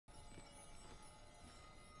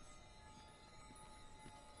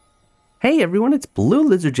Hey everyone, it's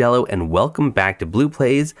BlueLizardJello and welcome back to Blue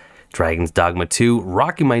Plays Dragon's Dogma 2,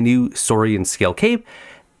 rocking my new Saurian scale cape.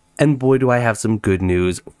 And boy do I have some good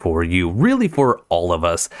news for you, really for all of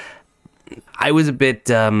us. I was a bit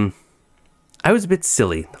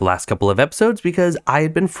silly the last couple of episodes because I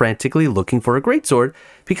had been frantically looking for a greatsword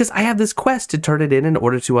because I have this quest to turn it in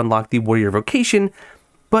order to unlock the warrior vocation,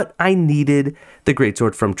 but I needed the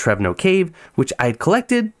greatsword from Trevno Cave, which I had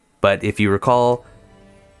collected, but if you recall,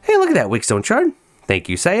 hey, look at that Wickstone shard. Thank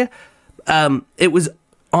you, Saya. It was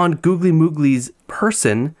on Googly Moogly's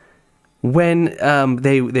person when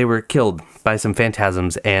they were killed by some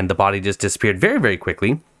phantasms and the body just disappeared very, very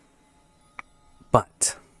quickly.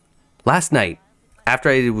 But last night, after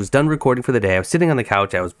I was done recording for the day, I was sitting on the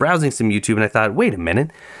couch, I was browsing some YouTube, and I thought, wait a minute,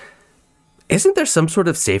 isn't there some sort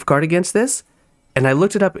of safeguard against this? And I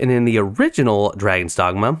looked it up, and in the original Dragon's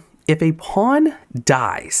Dogma, if a pawn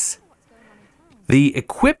dies, the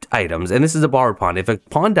equipped items, and this is a borrowed pawn, if a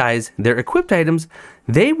pawn dies, their equipped items,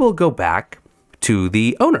 they will go back to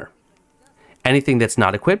the owner. Anything that's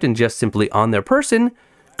not equipped and just simply on their person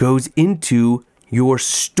goes into your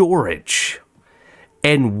storage.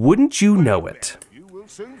 And wouldn't you know it,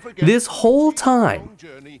 this whole time,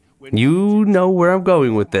 you know where I'm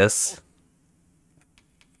going with this,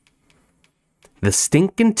 the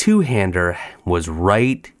stinking two-hander was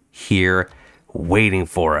right here waiting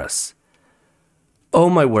for us. Oh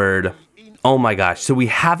my word. Oh my gosh. So we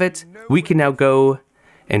have it. We can now go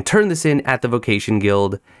and turn this in at the Vocation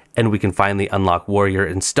Guild, and we can finally unlock Warrior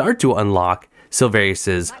and start to unlock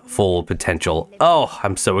Silverius's full potential. Oh,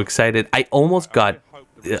 I'm so excited. I almost got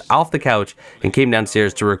off the couch and came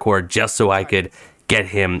downstairs to record just so I could get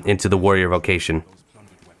him into the Warrior vocation.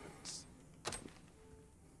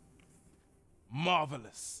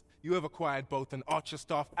 Marvelous. You have acquired both an archer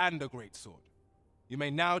staff and a greatsword. You may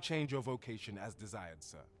now change your vocation as desired,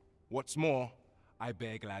 sir. What's more, I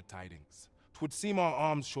bear glad tidings. 'Twould seem our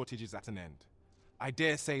arms shortage is at an end. I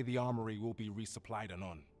dare say the armory will be resupplied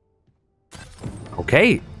anon.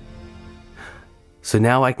 Okay. So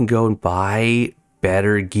now I can go and buy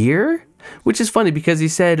better gear? Which is funny because he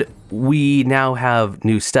said we now have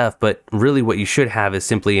new stuff, but really what you should have is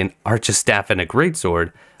simply an archer staff and a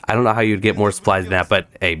greatsword. I don't know how you'd get more supplies than that, but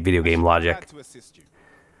hey, video game logic.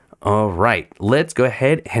 Alright, let's go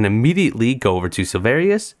ahead and immediately go over to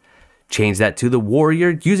Silverius, change that to the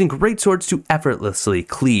warrior, using greatswords to effortlessly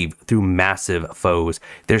cleave through massive foes.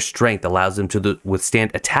 Their strength allows them to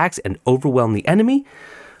withstand attacks and overwhelm the enemy.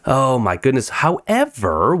 Oh my goodness.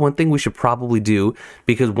 However, one thing we should probably do,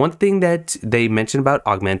 because one thing that they mention about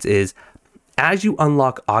augments is, as you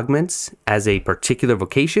unlock augments as a particular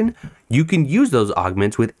vocation, you can use those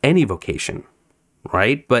augments with any vocation,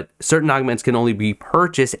 right? But certain augments can only be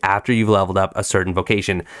purchased after you've leveled up a certain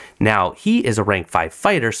vocation. Now, he is a rank 5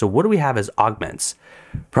 fighter, so what do we have as augments?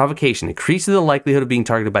 Provocation increases the likelihood of being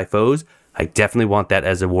targeted by foes. I definitely want that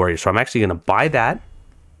as a warrior, so I'm actually going to buy that,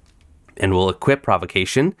 and we'll equip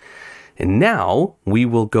provocation. And now we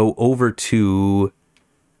will go over to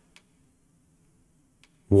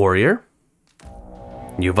warrior.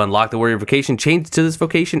 You've unlocked the warrior vocation. Change to this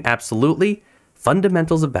vocation, absolutely.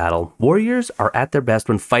 Fundamentals of battle. Warriors are at their best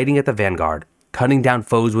when fighting at the vanguard, cutting down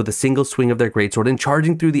foes with a single swing of their greatsword and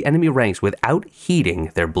charging through the enemy ranks without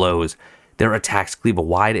heeding their blows. Their attacks cleave a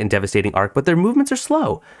wide and devastating arc, but their movements are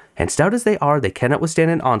slow, and stout as they are, they cannot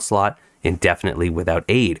withstand an onslaught indefinitely without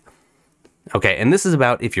aid. Okay, and this is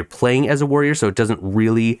about if you're playing as a warrior, so it doesn't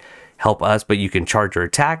really help us, but you can charge your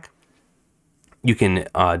attack. You can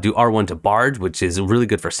do R1 to barge, which is really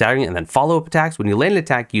good for staggering, and then follow-up attacks. When you land an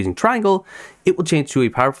attack using triangle, it will change to a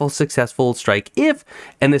powerful, successful strike if,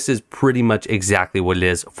 and this is pretty much exactly what it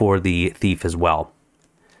is for the thief as well.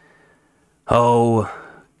 Oh,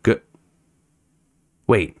 good.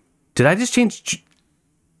 Wait, did I just change?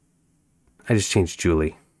 I just changed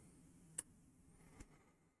Julie.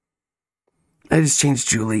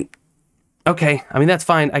 Okay, I mean, that's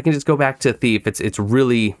fine. I can just go back to Thief. It's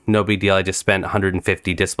really no big deal. I just spent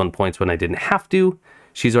 150 discipline points when I didn't have to.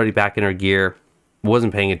 She's already back in her gear.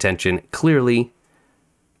 Wasn't paying attention, clearly.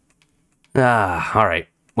 All right.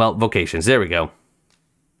 Well, vocations. There we go.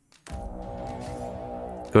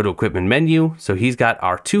 Go to equipment menu. So he's got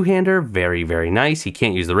our two-hander. Very, very nice. He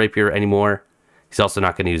can't use the rapier anymore. He's also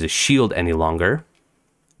not going to use a shield any longer.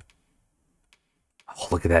 Oh,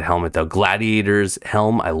 look at that helmet, though. Gladiator's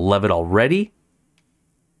helm. I love it already.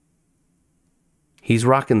 He's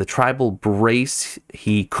rocking the tribal brace.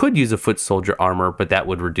 He could use a foot soldier armor, but that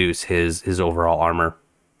would reduce his overall armor.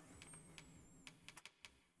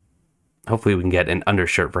 Hopefully we can get an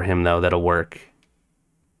undershirt for him, though. That'll work.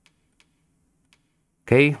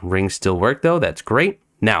 Okay, rings still work, though. That's great.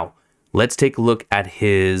 Now, Let's take a look at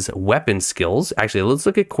his weapon skills. Actually, let's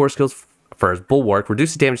look at core skills first. Bulwark,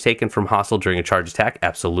 reduces damage taken from hostile during a charge attack.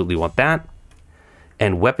 Absolutely want that.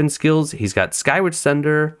 And weapon skills, he's got Skyward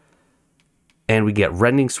Thunder, and we get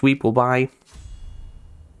Rending Sweep we'll buy.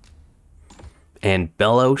 And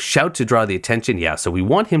Bellow, shout to draw the attention. Yeah, so we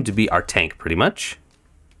want him to be our tank pretty much.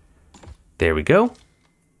 There we go.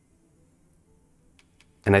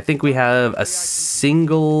 And I think we have a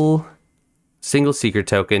single secret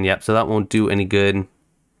token. Yep, so that won't do any good.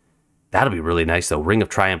 That'll be really nice though. Ring of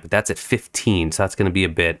Triumph, but that's at 15, so that's going to be a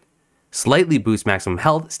bit. Slightly boost maximum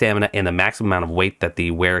health, stamina, and the maximum amount of weight that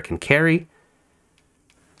the wearer can carry.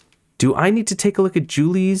 Do I need to take a look at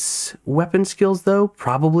Julie's weapon skills though?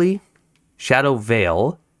 Probably. Shadow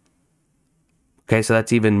Veil. Okay, so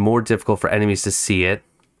that's even more difficult for enemies to see it.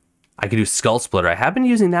 I could do Skull Splitter. I have been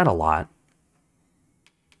using that a lot.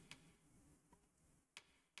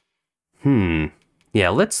 Yeah,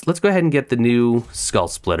 let's go ahead and get the new Skull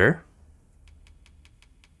Splitter.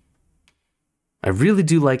 I really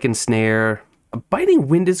do like Ensnare. Biting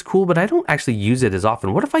Wind is cool, but I don't actually use it as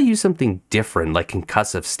often. What if I use something different, like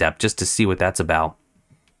Concussive Step, just to see what that's about?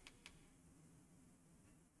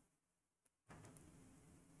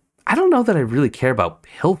 I don't know that I really care about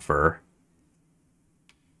Pilfer.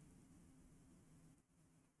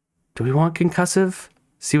 Do we want Concussive?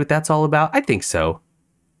 See what that's all about? I think so.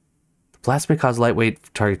 The blast may cause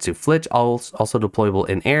lightweight targets to flinch, also deployable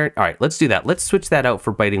in air. All right, let's do that. Let's switch that out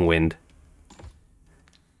for Biting Wind.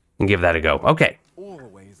 And give that a go. Okay.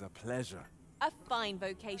 Always a pleasure. A fine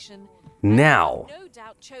vocation. Now. No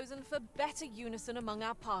doubt chosen for better unison among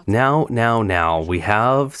our party. Now, we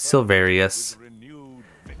have Silverius.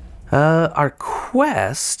 Our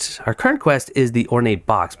current quest is the Ornate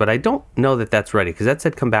Box, but I don't know that that's ready, because that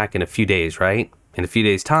said come back in a few days, right? In a few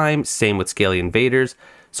days' time, same with Scaly Invaders.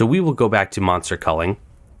 So we will go back to Monster Culling.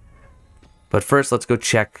 But first, let's go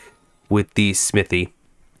check with the Smithy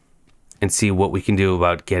and see what we can do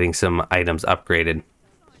about getting some items upgraded.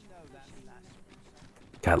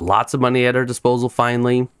 Got lots of money at our disposal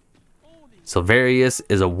finally. Silverius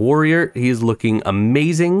is a warrior. He's looking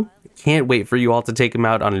amazing. Can't wait for you all to take him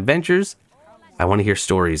out on adventures. I want to hear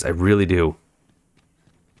stories. I really do.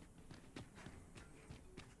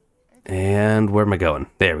 And where am I going?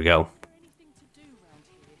 There we go.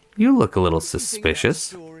 You look a little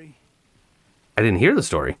suspicious. I didn't hear the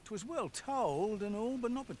story. It was well told and all,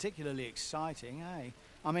 but not particularly exciting, eh?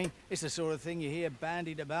 I mean, it's the sort of thing you hear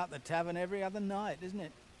bandied about the tavern every other night, isn't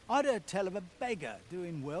it? I'd heard tell of a beggar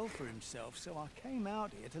doing well for himself, so I came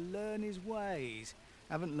out here to learn his ways.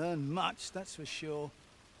 Haven't learned much, that's for sure.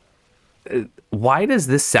 Why does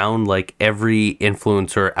this sound like every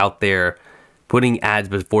influencer out there putting ads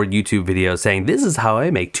before YouTube videos saying, this is how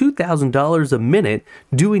I make $2,000 a minute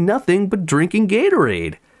doing nothing but drinking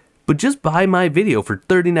Gatorade? But just buy my video for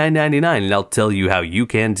 $39.99 and I'll tell you how you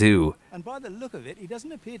can too. And by the look of it, he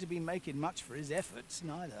doesn't appear to be making much for his efforts,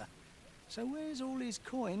 neither. So where's all his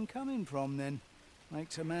coin coming from then?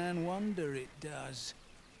 Makes a man wonder, it does.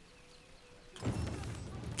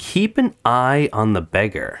 Keep an eye on the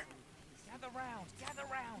beggar. Gather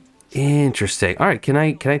round. Interesting. All right, can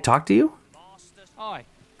I talk to you? Aye,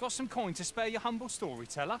 got some coin to spare your humble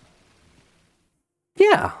storyteller?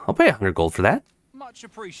 Yeah, I'll pay 100 gold for that. Much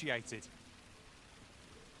appreciated.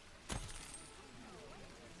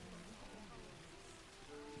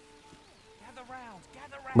 Gather round.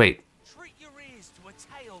 Wait, Treat your ears to a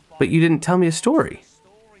tale by but you didn't tell me a story.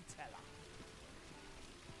 storyteller.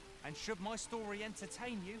 And should my story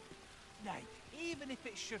entertain you? Nay, even if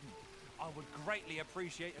it shouldn't, I would greatly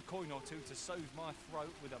appreciate a coin or two to soothe my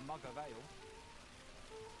throat with a mug of ale.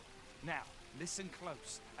 Now, listen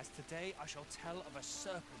close, as today I shall tell of a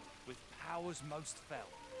serpent with powers most fell.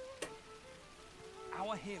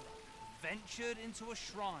 Our hero ventured into a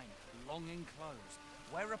shrine long enclosed,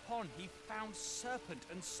 whereupon he found serpent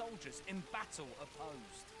and soldiers in battle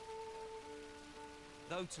opposed.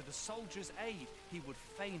 Though to the soldiers' aid he would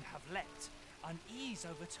fain have leapt, unease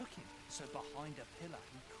overtook him, so behind a pillar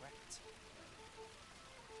he crept.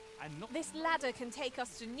 And not This ladder can take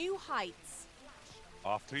us to new heights.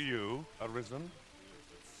 After you, Arisen.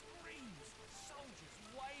 screams, soldiers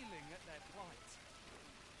wailing at their plight.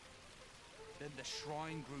 Then the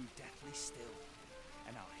shrine grew deathly still,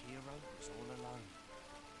 and our hero was all alone.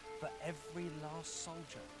 For every last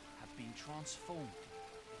soldier had been transformed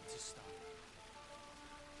into stone.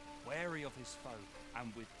 Wary of his foe,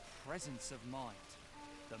 and with presence of mind,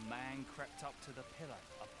 the man crept up to the pillar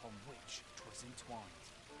upon which 'twas entwined.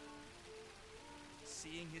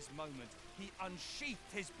 Seeing his moment, he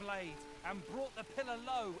unsheathed his blade and brought the pillar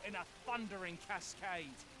low in a thundering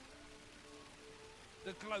cascade.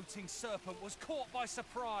 The gloating serpent was caught by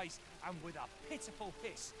surprise, and with a pitiful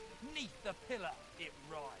hiss, 'neath the pillar it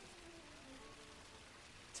writhed.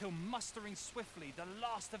 Till mustering swiftly the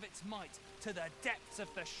last of its might, to the depths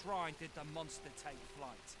of the shrine did the monster take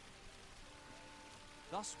flight.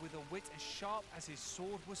 Thus, with a wit as sharp as his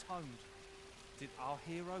sword was honed, did our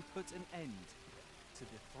hero put an end to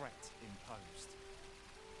the threat imposed.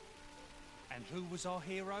 And who was our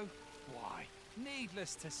hero? Why,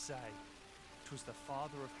 needless to say, 'twas the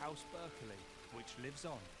father of House Berkeley, which lives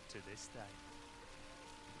on to this day.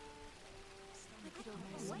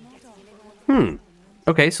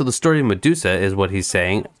 Okay, so the story of Medusa is what he's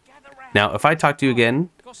saying. Now, if I talk to you again,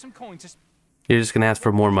 Got some coin to you're just going to ask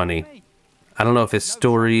for more money. I don't know if his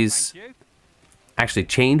stories thank you. actually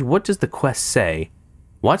change. What does the quest say?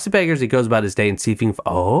 Watch the beggar as he goes about his day and see if he can...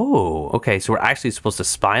 Oh, okay, so we're actually supposed to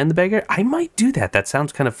spy on the beggar? I might do that. That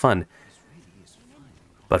sounds kind of fun.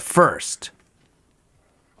 But first...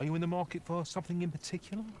 Are you in the market for something in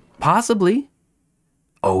particular? Possibly.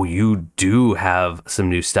 Oh, you do have some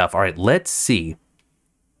new stuff. All right, let's see.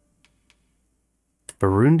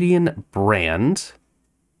 Burundian brand.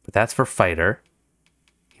 But that's for fighter.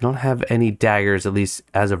 You don't have any daggers, at least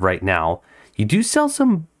as of right now. You do sell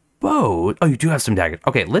some bows. Oh, you do have some daggers.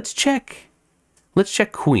 Okay, let's check. Let's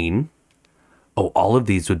check queen. Oh, all of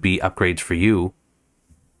these would be upgrades for you.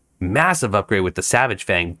 Massive upgrade with the Savage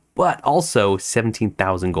Fang, but also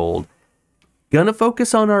 17,000 gold. Gonna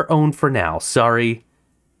focus on our own for now. Sorry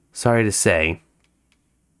to say.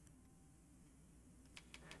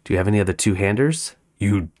 Do you have any other two-handers?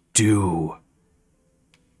 You do.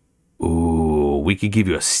 Ooh, we could give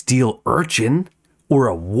you a steel urchin or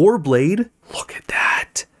a warblade. Look at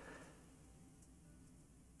that.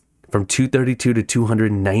 From 232 to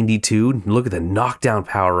 292. Look at the knockdown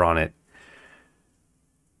power on it.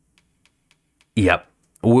 Yep.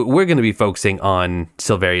 We're going to be focusing on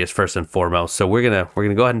Silverius first and foremost. So we're going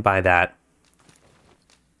to go ahead and buy that.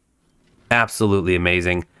 Absolutely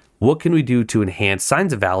amazing. What can we do to enhance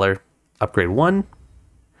Signs of Valor? Upgrade 1.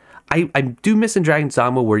 I do miss in Dragon's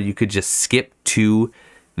Dogma where you could just skip to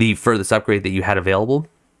the furthest upgrade that you had available.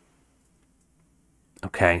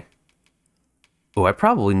 Okay. Oh, I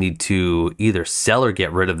probably need to either sell or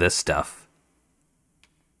get rid of this stuff.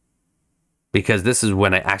 Because this is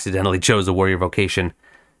when I accidentally chose a warrior vocation.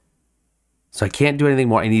 So I can't do anything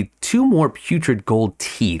more. I need 2 more putrid gold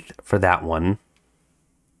teeth for that one.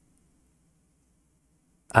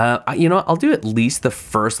 You know, I'll do at least the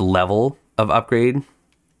first level of upgrade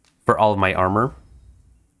for all of my armor.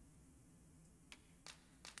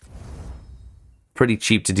 Pretty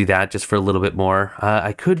cheap to do that, just for a little bit more.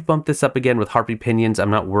 I could bump this up again with Harpy Pinions.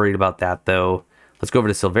 I'm not worried about that, though. Let's go over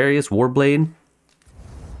to Silverius, Warblade.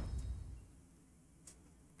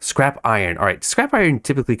 Scrap Iron. All right, Scrap Iron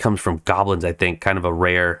typically comes from goblins, I think. Kind of a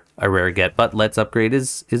rare get, but let's upgrade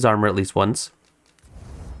his armor at least once.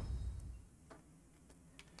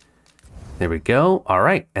 There we go. All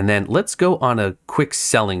right, and then let's go on a quick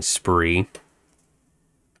selling spree.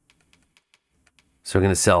 So we're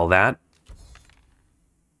going to sell that.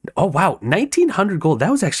 Oh, wow, 1,900 gold. That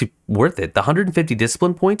was actually worth it. The 150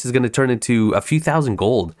 discipline points is going to turn into a few thousand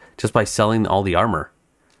gold just by selling all the armor.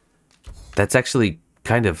 That's actually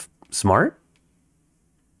kind of smart.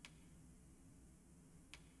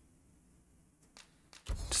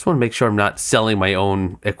 Just want to make sure I'm not selling my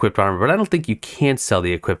own equipped armor, but I don't think you can sell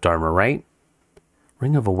the equipped armor, right?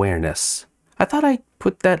 Ring of Awareness. I thought I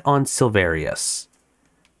put that on Silverius.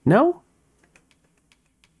 No?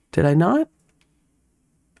 Did I not?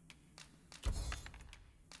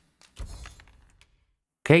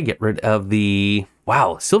 Okay, get rid of the...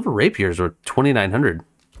 Wow, silver rapiers were 2,900.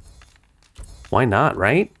 Why not,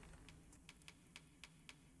 right?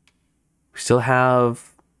 We still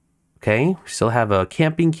have... Okay, we still have a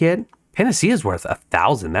camping kit. Panacea is worth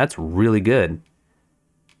 1,000. That's really good.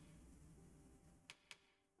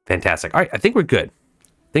 Fantastic. All right, I think we're good.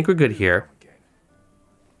 I think we're good here.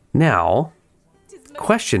 Now,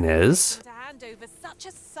 question is... To hand over such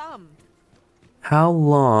a sum. How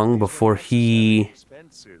long before he...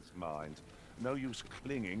 Expenses, mind. No use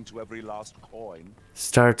clinging to every last coin.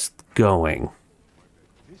 starts going?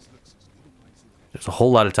 There's a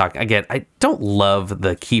whole lot of talking. Again, I don't love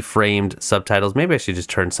the keyframed subtitles. Maybe I should just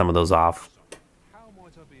turn some of those off.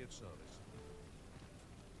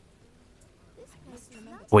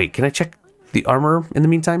 Wait, can I check the armor in the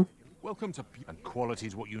meantime? Welcome to... And quality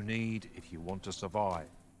is what you need if you want to survive.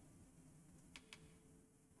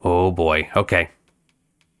 Oh boy, okay.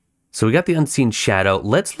 So we got the Unseen Shadow.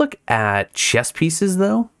 Let's look at chess pieces,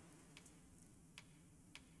 though.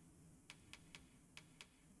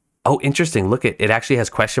 Oh, interesting. Look, it actually has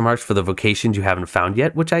question marks for the vocations you haven't found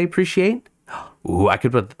yet, which I appreciate. Ooh, I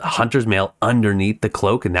could put Hunter's Mail underneath the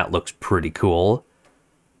cloak, and that looks pretty cool.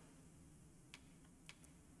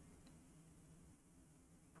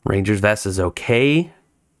 Ranger's Vest is okay.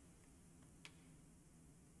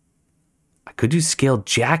 I could do Scaled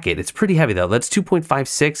Jacket. It's pretty heavy, though. That's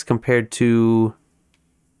 2.56 compared to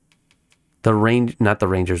the range... Not the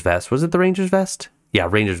Ranger's Vest. Was it the Ranger's Vest? Yeah,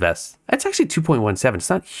 Ranger's Vest. That's actually 2.17. It's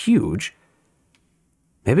not huge.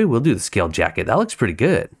 Maybe we'll do the Scaled Jacket. That looks pretty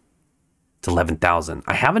good. It's 11,000.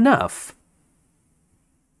 I have enough.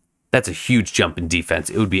 That's a huge jump in defense.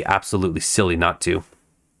 It would be absolutely silly not to.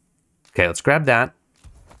 Okay, let's grab that.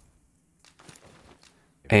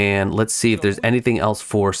 And let's see if there's anything else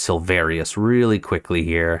for Silverius really quickly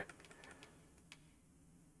here.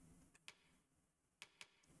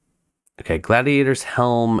 Okay, Gladiator's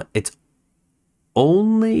Helm. It's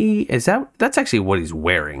only... That's actually what he's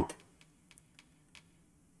wearing.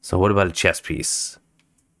 So what about a chest piece?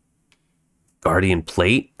 Guardian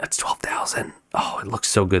Plate? That's 12,000. Oh, it looks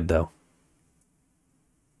so good, though.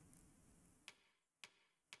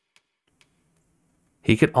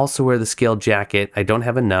 He could also wear the Scaled Jacket. I don't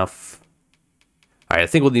have enough. All right, I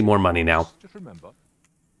think we'll need more money now. Just remember.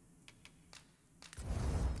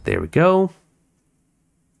 There we go.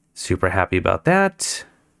 Super happy about that.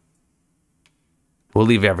 We'll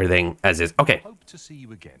leave everything as is. Okay. Hope to see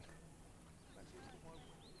you again.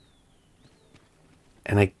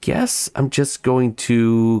 And I guess I'm just going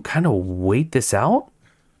to kind of wait this out.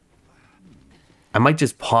 I might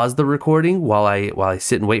just pause the recording while I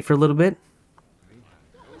sit and wait for a little bit.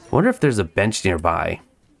 I wonder if there's a bench nearby.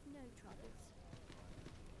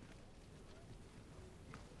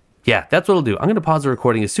 Yeah, that's what I'll do. I'm going to pause the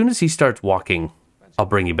recording. As soon as he starts walking, I'll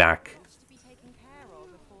bring you back.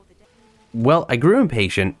 Well, I grew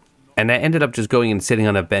impatient, and I ended up just going and sitting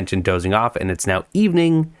on a bench and dozing off, and it's now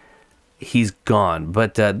evening. He's gone,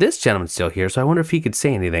 but this gentleman's still here, so I wonder if he could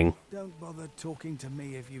say anything. Don't bother talking to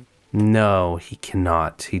me if you... No, he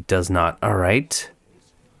cannot. He does not. All right.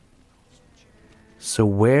 So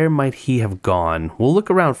where might he have gone? We'll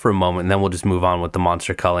look around for a moment, and then we'll just move on with the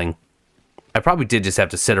monster culling. I probably did just have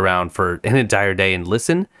to sit around for an entire day and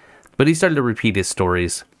listen, but he started to repeat his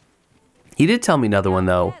stories. He did tell me another one,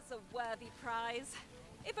 though. There's a worthy prize.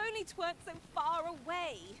 If only 't weren't so far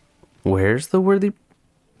away. Where's the worthy...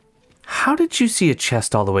 How did you see a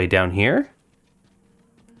chest all the way down here?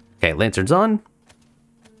 Okay, lantern's on.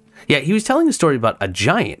 Yeah, he was telling a story about a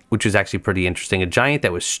giant, which was actually pretty interesting. A giant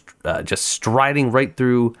that was just striding right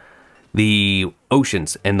through the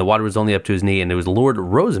oceans, and the water was only up to his knee, and it was Lord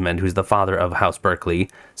Rosamond, who's the father of House Berkeley,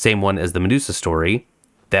 same one as the Medusa story,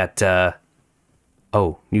 that,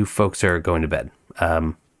 oh, you folks are going to bed. Let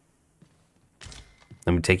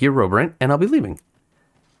me take your Roborant, and I'll be leaving.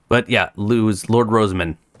 But yeah, it was Lord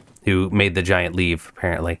Rosamond who made the giant leave,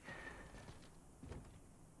 apparently.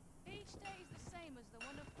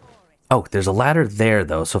 Oh, there's a ladder there,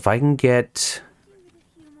 though, so if I can get...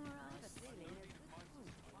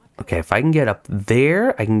 Okay, if I can get up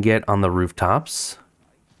there, I can get on the rooftops.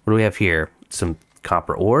 What do we have here? Some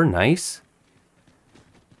copper ore, nice.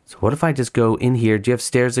 So what if I just go in here? Do you have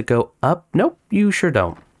stairs that go up? Nope, you sure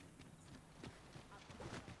don't.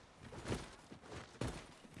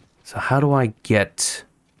 So how do I get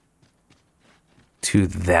to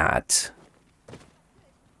that? I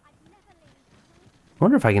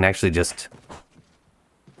wonder if I can actually just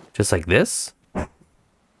like this?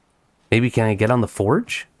 Maybe can I get on the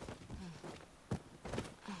forge?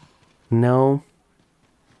 No.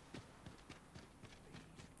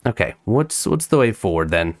 Okay, what's the way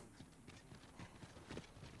forward then?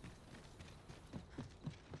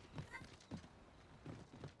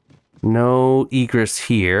 No egress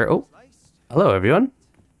here. Oh, hello everyone.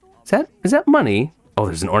 Is that money? Oh,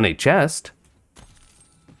 there's an ornate chest.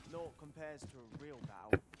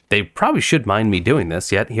 They probably should mind me doing this,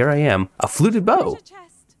 yet here I am. A fluted bow.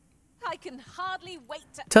 I can hardly wait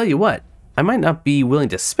to... Tell you what, I might not be willing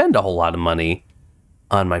to spend a whole lot of money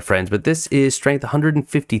on my friends, but this is strength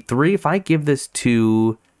 153. If I give this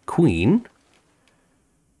to Queen,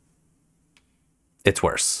 it's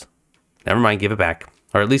worse. Never mind, give it back.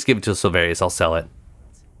 Or at least give it to Silverius, I'll sell it.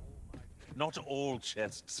 Not all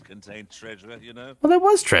chests contain treasure, you know. Well, that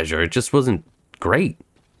was treasure, it just wasn't great.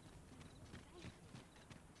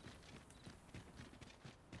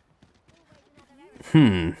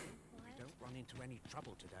 Yeah,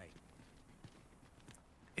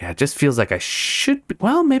 it just feels like I should be,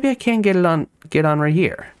 well, maybe I can get on right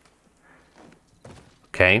here.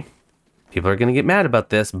 Okay. People are gonna get mad about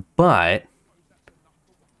this, but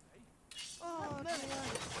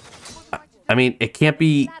I mean, it can't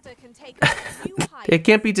be I got new heights. It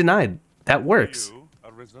can't be denied. That works. You,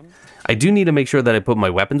 Arisen? I do need to make sure that I put my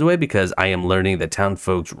weapons away because I am learning that town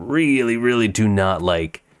folks really, really do not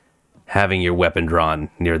like having your weapon drawn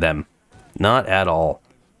near them. Not at all.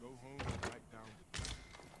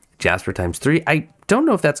 Jasper times 3. I don't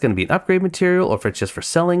know if that's going to be an upgrade material or if it's just for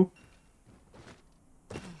selling.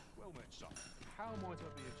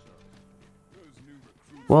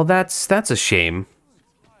 Well, that's a shame.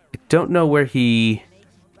 I don't know where he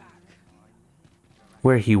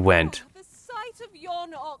went. The sight of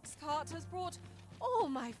yon ox cart has brought all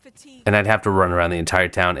my fatigue. And I'd have to run around the entire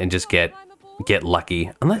town and just get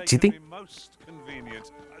lucky. Unless, do you think? Most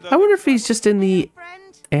convenient. I wonder if he's just in the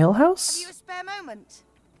Friend, ale have house. you a spare moment?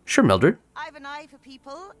 Sure, Mildred. I've an eye for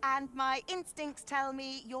people, and my instincts tell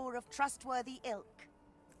me you're of trustworthy ilk.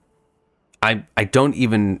 I don't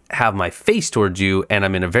even have my face towards you, and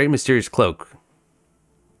I'm in a very mysterious cloak.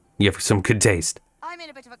 You have some good taste. I'm in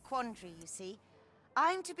a bit of a quandary, you see.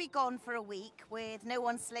 I'm to be gone for a week, with no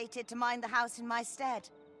one slated to mind the house in my stead.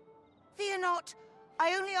 Fear not,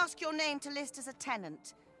 I only ask your name to list as a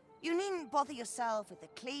tenant. You needn't bother yourself with the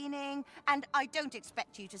cleaning, and I don't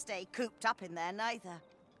expect you to stay cooped up in there neither.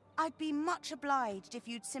 I'd be much obliged if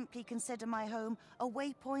you'd simply consider my home a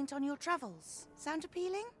waypoint on your travels. Sound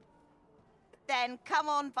appealing? Then come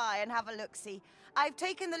on by and have a look-see. I've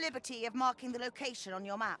taken the liberty of marking the location on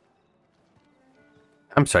your map.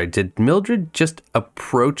 I'm sorry, did Mildred just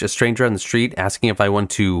approach a stranger on the street asking if I want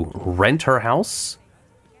to rent her house?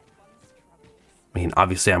 I mean,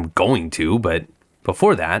 obviously I'm going to, but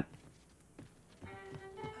before that...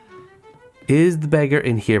 Is the beggar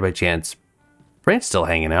in here by chance? Brant's still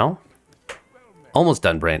hanging out. Almost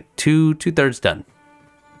done, Brant. Two-thirds done.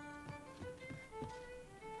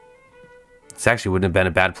 This actually wouldn't have been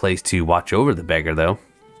a bad place to watch over the beggar, though.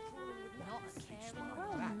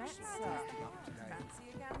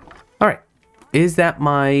 Alright. Is that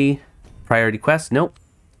my priority quest? Nope.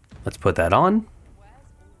 Let's put that on.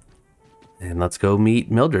 And let's go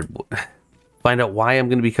meet Mildred. Find out why I'm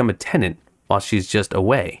going to become a tenant while she's just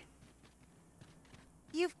away.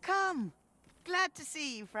 You've come. Glad to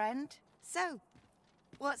see you, friend. So,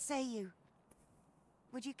 what say you?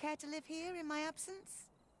 Would you care to live here in my absence?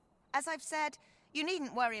 As I've said, you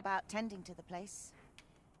needn't worry about tending to the place.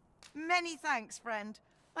 Many thanks, friend.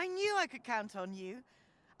 I knew I could count on you.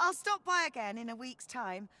 I'll stop by again in a week's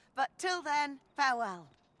time, but till then, farewell.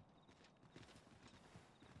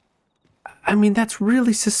 I mean, that's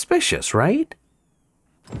really suspicious, right?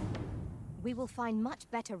 We will find much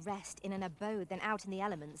better rest in an abode than out in the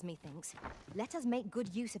elements, methinks. Let us make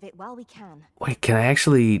good use of it while we can. Wait, can I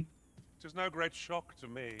actually... Tis no great shock to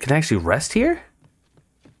me. Can I actually rest here?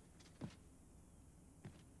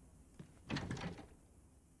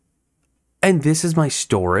 And this is my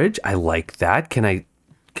storage. I like that. Can I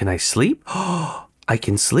sleep? Oh, I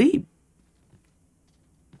can sleep.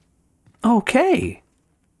 Okay.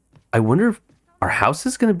 I wonder if our house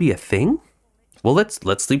is going to be a thing. Well, let's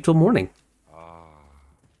sleep till morning.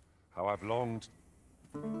 How I've longed.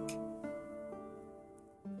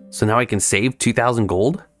 So now I can save 2,000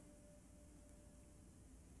 gold.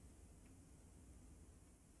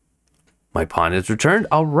 My pawn is returned.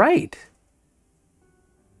 All right.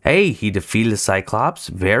 Hey, he defeated a Cyclops.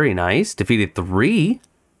 Very nice. Defeated 3.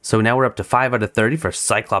 So now we're up to 5 out of 30 for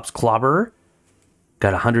Cyclops Clobberer.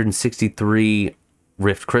 Got 163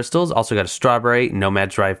 Rift Crystals. Also got a Strawberry, Nomad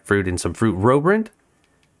Dried Fruit, and some Fruit Robrant.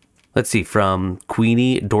 Let's see, from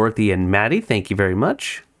Queenie, Dorothy, and Maddie. Thank you very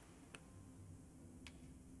much.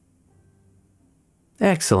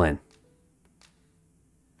 Excellent.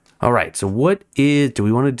 All right, so what is... Do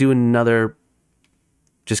we want to do another...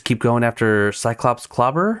 Just keep going after Cyclops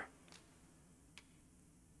Clobberer?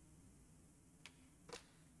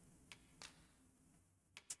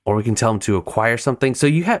 Or we can tell him to acquire something. So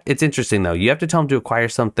you have... It's interesting, though. You have to tell him to acquire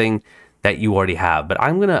something that you already have. But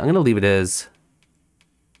I'm gonna leave it as...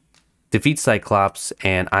 Defeat Cyclops,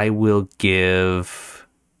 and I will give...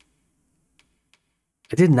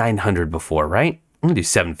 I did 900 before, right? I'm gonna do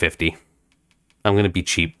 750. I'm gonna be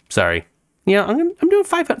cheap. Sorry. Yeah, I'm doing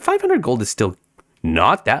 500. 500 gold is still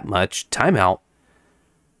not that much. Timeout.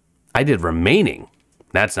 I did remaining.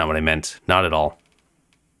 That's not what I meant. Not at all.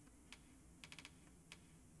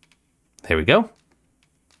 There we go.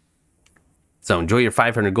 So enjoy your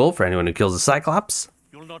 500 gold for anyone who kills a Cyclops.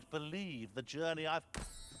 You'll not believe the journey I've...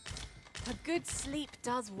 A good sleep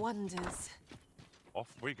does wonders. Off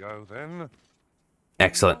we go then.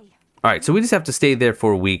 Excellent. All right, so we just have to stay there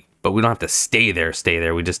for a week, but we don't have to stay there.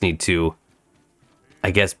 We just need to,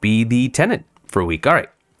 I guess, be the tenant for a week. All right.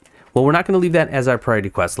 Well, we're not going to leave that as our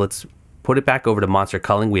priority quest. Let's put it back over to monster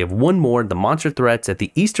culling. We have one more, the monster threats at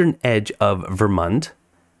the eastern edge of Vermont.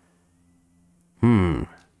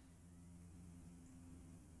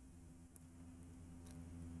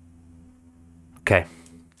 Okay.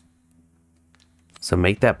 So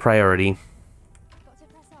make that priority.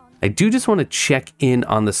 I do just want to check in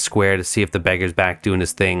on the square to see if the beggar's back doing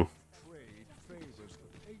his thing.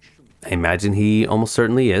 I imagine he almost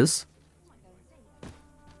certainly is.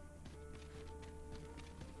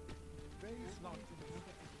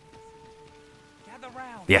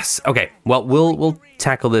 Yes. Okay. Well, we'll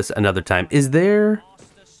tackle this another time. Is there?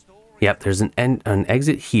 Yep. There's an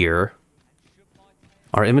exit here.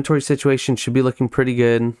 Our inventory situation should be looking pretty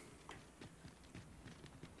good.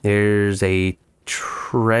 There's a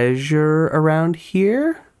treasure around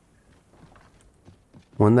here.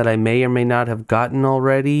 One that I may or may not have gotten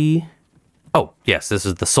already. Oh, yes, this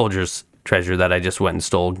is the soldier's treasure that I just went and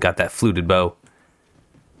stole. Got that fluted bow.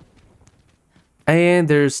 And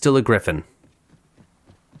there's still a griffin.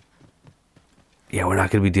 Yeah, we're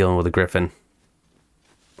not going to be dealing with a griffin.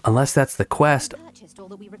 Unless that's the quest. We purchased all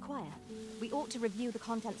that we require. We ought to review the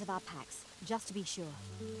contents of our packs, just to be sure.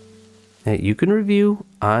 Hey, you can review.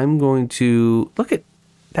 I'm going to look at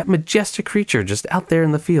that majestic creature just out there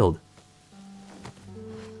in the field.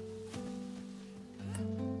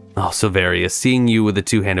 Oh, Silverius, seeing you with a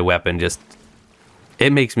two-handed weapon just...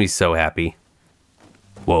 it makes me so happy.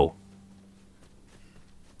 Whoa.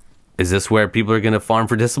 Is this where people are going to farm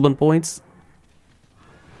for discipline points?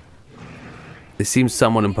 It seems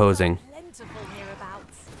somewhat imposing.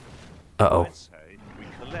 Uh-oh.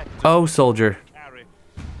 Oh, soldier.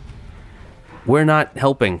 We're not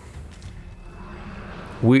helping.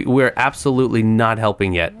 We're absolutely not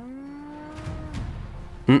helping yet.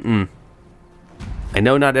 I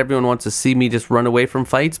know not everyone wants to see me just run away from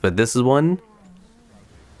fights, but this is one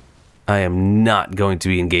I am not going to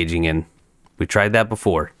be engaging in. We tried that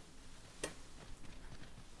before.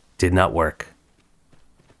 Did not work.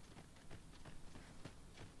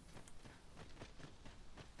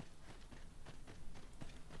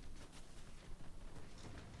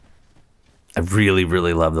 I really,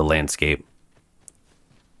 really love the landscape.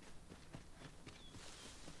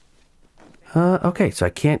 Okay, so I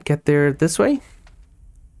can't get there this way?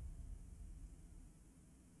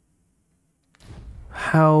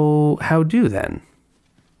 How do then?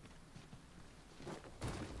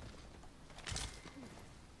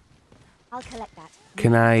 I'll collect that.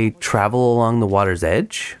 Can I travel along the water's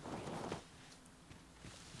edge?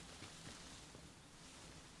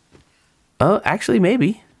 Oh, actually,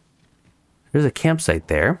 maybe. There's a campsite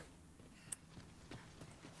there.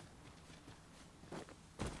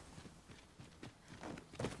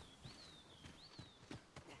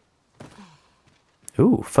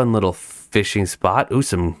 Ooh, fun little fishing spot. Ooh,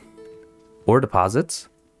 some ore deposits.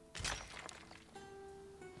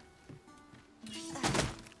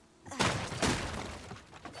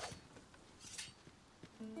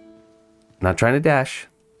 Not trying to dash.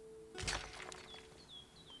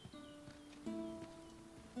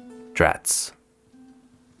 Drats.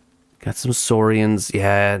 Got some saurians.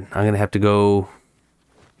 Yeah, I'm gonna have to go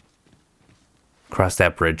cross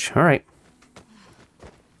that bridge. All right.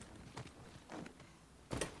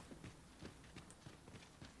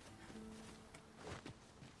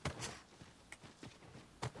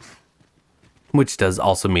 Which does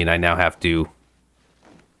also mean I now have to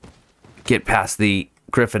get past the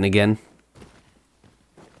griffin again.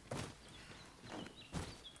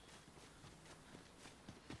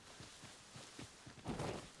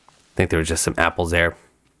 I think there were just some apples there.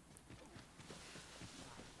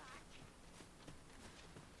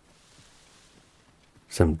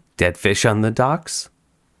 Some dead fish on the docks.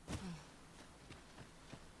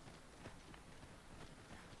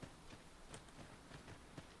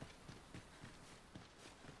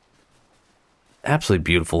 Absolutely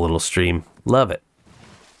beautiful little stream. Love it.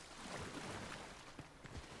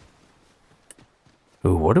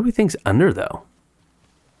 Ooh, what do we think's under though?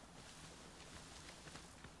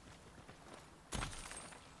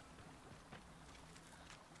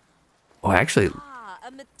 Oh, actually,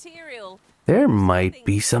 a material. there might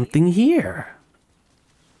be something here.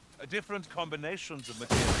 Different combinations of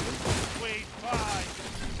materials. Sweet pie.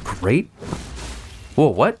 Great. Whoa,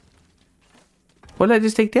 what? What did I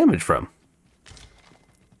just take damage from?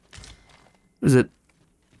 Was it?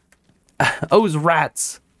 Oh, it was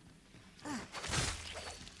rats.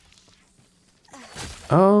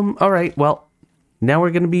 All right. Well, now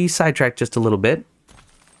we're going to be sidetracked just a little bit.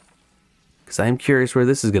 Because I'm curious where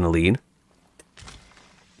this is going to lead.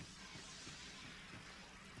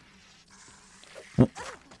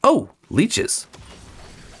 Oh, leeches.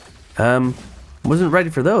 Wasn't ready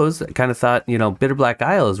for those. I kind of thought, you know, Bitter Black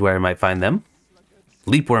Isle is where I might find them.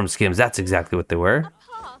 Leapworm skims, that's exactly what they were.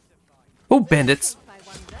 Oh, bandits. I have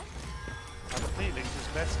a feeling it's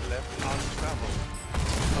best left untraveled.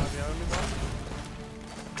 Am I the only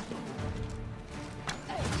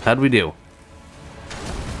one? How'd we do?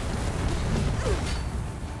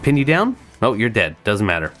 Pin you down? Oh, you're dead. Doesn't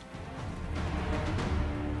matter.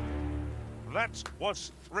 That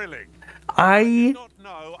was thrilling. I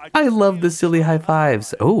love the silly high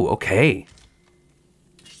fives. Oh, okay.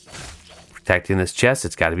 Protecting this chest,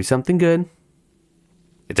 it's got to be something good.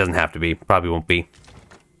 It doesn't have to be. Probably won't be.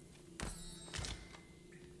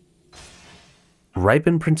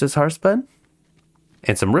 Ripened Princess Hearthspun.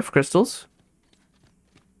 And some Rift Crystals.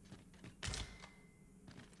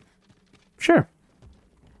 Sure.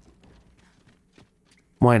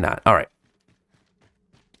 Why not? All right.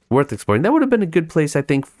 Worth exploring. That would have been a good place, I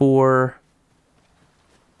think, for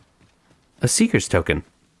a Seeker's token.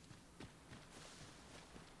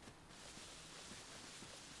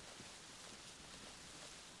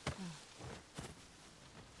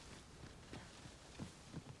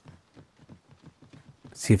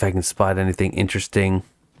 See if I can spot anything interesting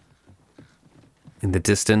in the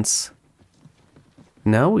distance.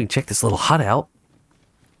 No, we can check this little hut out.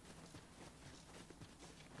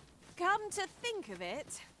 Come to think of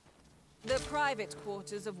it, the private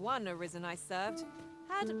quarters of one Arisen I served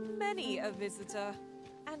had many a visitor,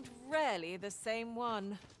 and rarely the same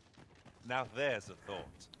one. Now there's a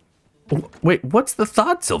thought. Wait, what's the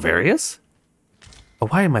thought, Silverius? Oh,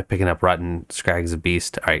 why am I picking up rotten scrags of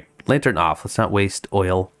beast? All right, lantern off. Let's not waste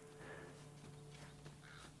oil.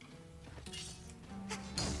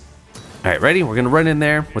 All right, ready? We're going to run in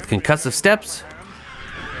there with concussive steps.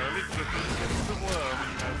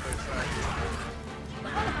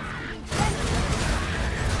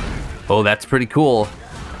 Oh, that's pretty cool.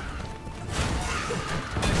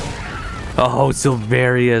 Oh,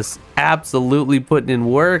 Silverius. Absolutely putting in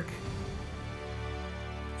work.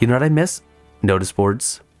 You know what I miss? Notice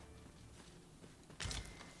boards.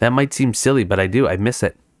 That might seem silly, but I do. I miss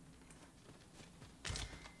it.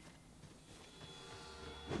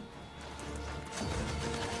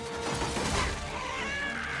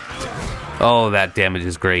 Oh, that damage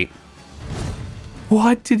is great.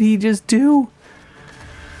 What did he just do?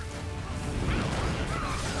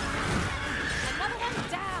 Another one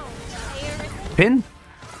down. Arisen. Pin?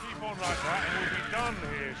 Keep on like that and we'll be done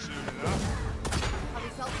here soon enough. Our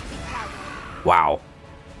results will be clouded. Wow.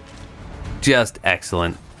 Just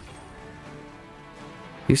excellent.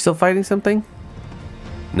 You still fighting something?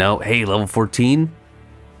 No. Hey, level 14.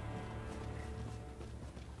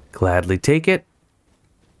 Gladly take it.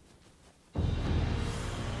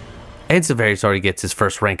 And Silverius already gets his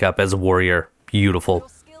first rank up as a warrior. Beautiful. Your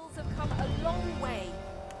skills have come a long way.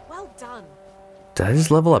 Well done. Did I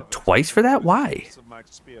just level up twice for that? Why? Of my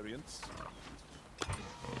experience. How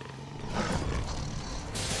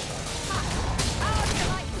do you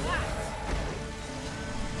like that?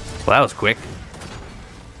 Well, that was quick.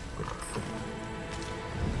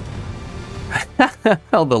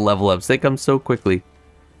 All the level ups, they come so quickly.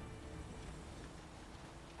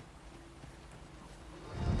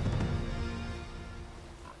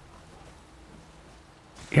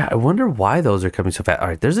 Yeah, I wonder why those are coming so fast. All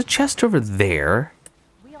right, there's a chest over there.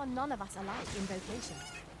 We are none of us alike in vocation.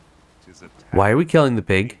 Why are we killing the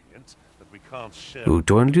pig? That we can't share. Ooh,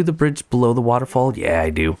 do I want to do the bridge below the waterfall? Yeah, I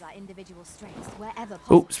do. Our individual strengths wherever Oh,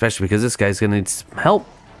 possible. especially because this guy's gonna need some help.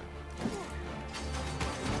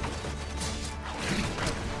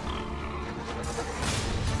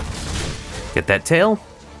 Get that tail.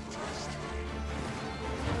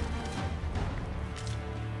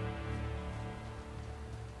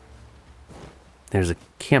 There's a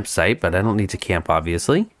campsite, but I don't need to camp,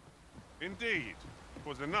 obviously. Indeed. It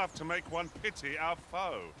was enough to make one pity our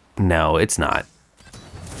foe. No, it's not.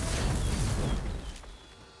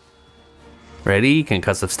 Ready?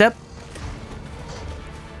 Concussive step.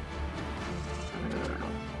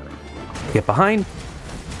 Get behind.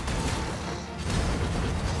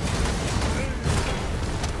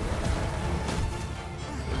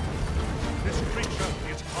 This creature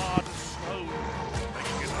is hard as stone,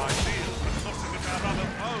 making it ideal for tossing it at other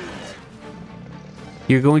foes.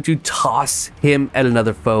 You're going to toss him at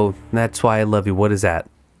another foe. That's why I love you. What is that?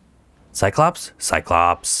 Cyclops?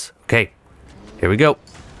 Cyclops. Okay. Here we go.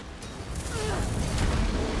 The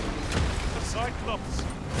Cyclops,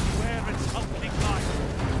 where its hulking light.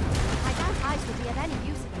 I doubt ice would be of any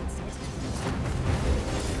use against it.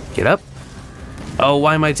 Get up. Oh,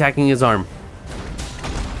 why am I attacking his arm?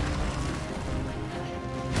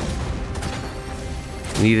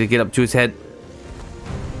 Need to get up to his head.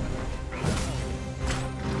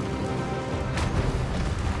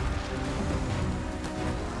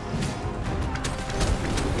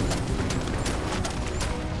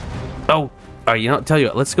 Oh, alright, you know what? Tell you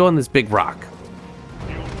what, let's go on this big rock.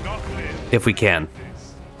 You'll not live. If we can.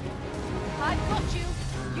 I've got you.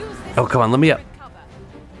 Use this Oh, come on, let me up. with cover.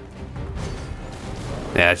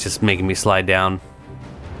 Yeah, it's just making me slide down.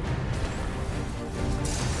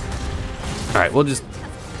 Alright, we'll just...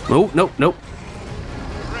 Oh, nope, nope.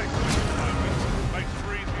 Correct moment makes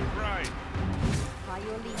for easy prey. By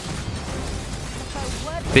your lead. So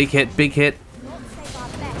word Big hit, big hit. not save our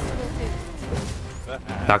best will do.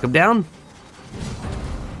 Knock him down.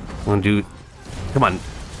 One, two. Come on.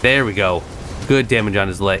 There we go. Good damage on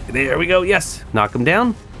his leg. There we go. Yes. Knock him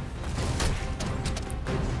down.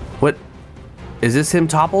 What? Is this him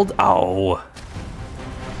toppled? Oh.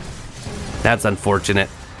 That's unfortunate.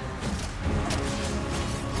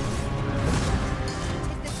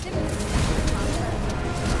 It's the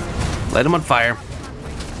simplest. Light him on fire.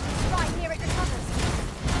 Right here it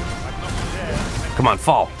recovers. Come on,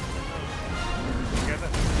 fall. Together,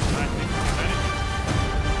 landing,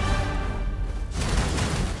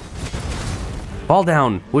 Fall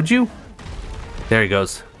down, would you? There he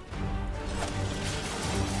goes.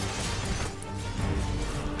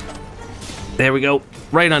 There we go.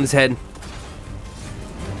 Right on his head.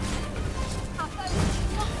 Our foe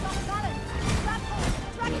is not off balance. Grab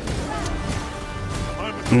hold, drag it to the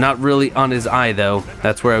ground. Not really on his eye, though.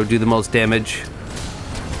 That's where I would do the most damage.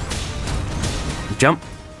 Jump.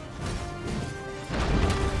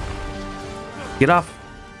 Get off.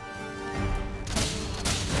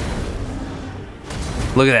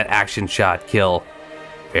 Look at that action shot kill.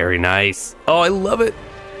 Very nice. Oh, I love it.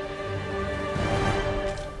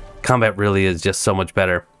 Combat really is just so much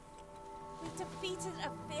better. We defeated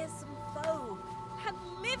a fearsome foe and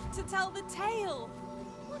lived to tell the tale.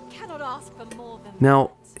 One cannot ask for more than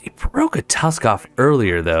Now, he broke a tusk off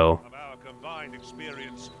earlier, though. of our combined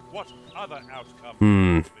experience, what other outcome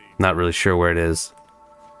would be? Not really sure where it is.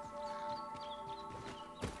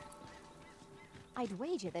 I'd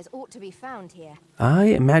wager there's ought to be found here. I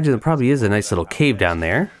imagine there probably is a nice little cave down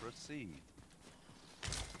there. Proceed.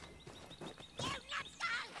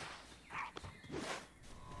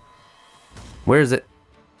 Where is it?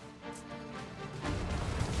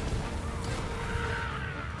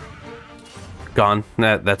 Gone.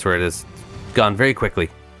 That's where it is. Gone very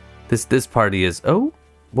quickly. This party is... Oh,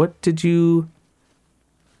 what did you...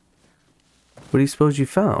 What do you suppose you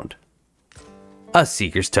found? A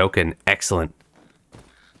Seeker's Token. Excellent.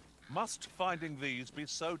 Must finding these be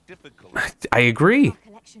so difficult? I agree. Our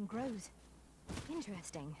collection grows.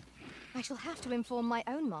 Interesting. I shall have to inform my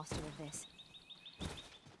own master of this.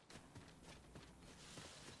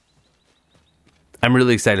 I'm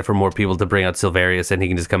really excited for more people to bring out Silverius and he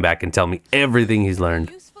can just come back and tell me everything he's learned.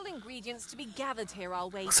 useful ingredients to be gathered here. I'll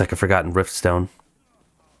wait. Looks like a forgotten Riftstone.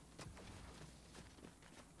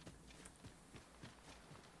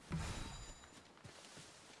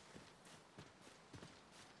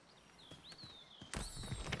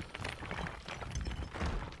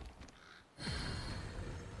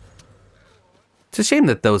 It's a shame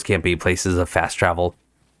that those can't be places of fast travel.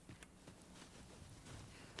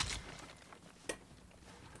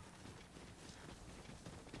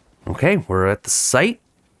 Okay, we're at the site.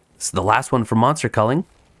 This is the last one for monster culling.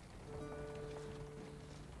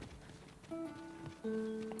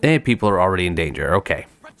 And people are already in danger. Okay.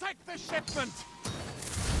 Protect the shipment!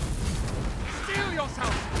 Steel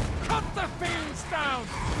yourself! Cut the fiends down!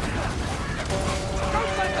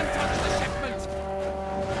 Don't let them touch the shipment!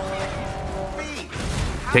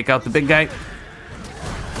 Take out the big guy.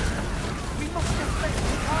 We must deflect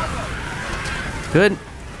the cargo! Good.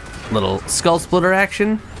 Little skull splitter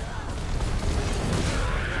action.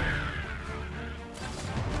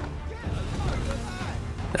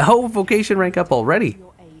 Oh, vocation rank up already.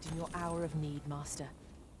 Your aid in your hour of need, Master.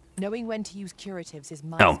 Knowing when to use curatives is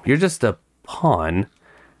my Oh, you're just a pawn.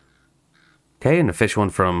 Okay, an official one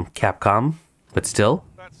from Capcom, but still.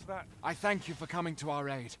 That's that. I thank you for coming to our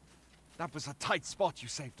aid. That was a tight spot you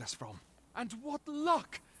saved us from. And what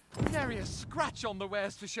luck! Nary a scratch on the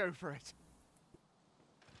wares to show for it.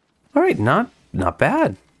 All right, not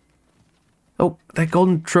bad. Oh, that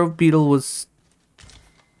golden trove beetle was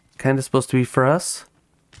kind of supposed to be for us.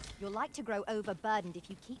 You'll like to grow overburdened if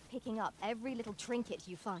you keep picking up every little trinket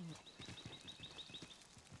you find.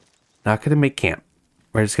 Not gonna make camp.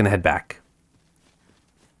 We're just gonna head back.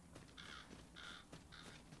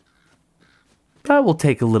 But we'll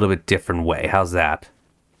take a little bit different way. How's that?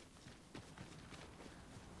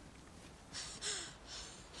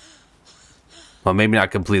 Well, maybe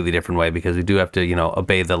not completely different way because we do have to,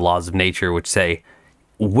 obey the laws of nature, which say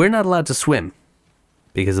we're not allowed to swim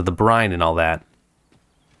because of the brine and all that.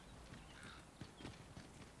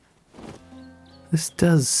 This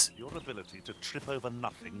does ability to trip over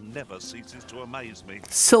nothing never ceases to amaze me.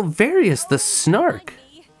 Silverius the Snark.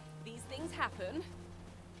 These things happen.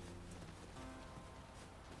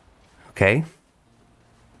 Okay.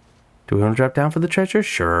 Do we want to drop down for the treasure?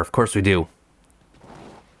 Sure, of course we do.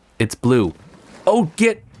 It's blue. Oh,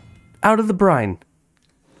 get out of the brine.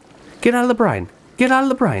 Get out of the brine. Get out of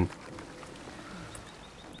the brine.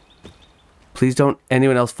 Please don't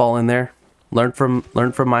anyone else fall in there. Learn from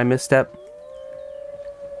my misstep.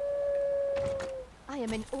 I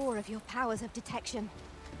am in awe of your powers of detection.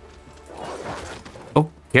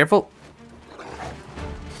 Oh, careful.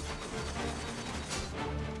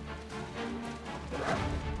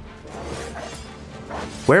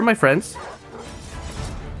 Where are my friends?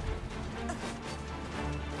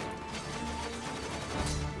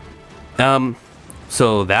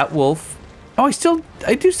 So that wolf. Oh,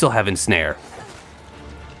 I do still have ensnare.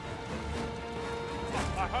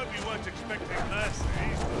 I hope you weren't expecting mercy.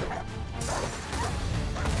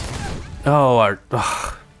 Oh,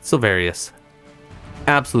 Silverius.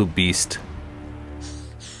 Absolute beast.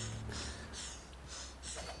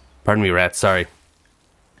 Pardon me, rats, sorry.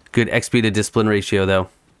 Good XP to discipline ratio, though.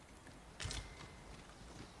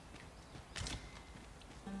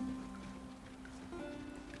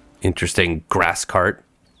 Interesting grass cart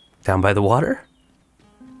down by the water.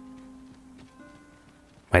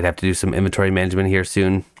 Might have to do some inventory management here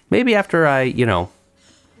soon. Maybe after I,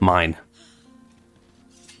 mine.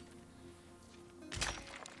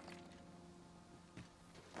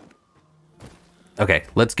 Okay,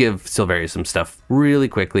 let's give Silverius some stuff really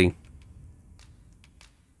quickly.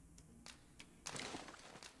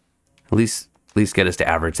 At least get us to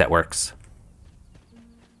average. That works.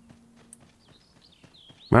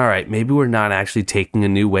 All right, maybe we're not actually taking a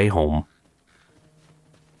new way home.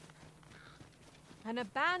 An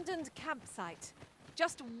abandoned campsite,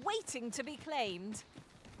 just waiting to be claimed.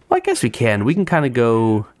 Well, I guess we can. We can kind of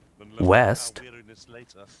go west.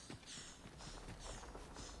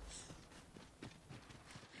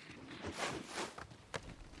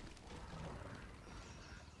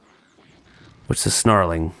 What's the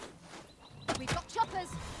snarling? We've got choppers.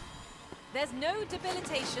 There's no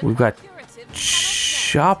debilitation. We've got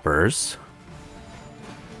choppers.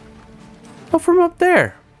 Oh, from up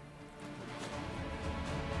there.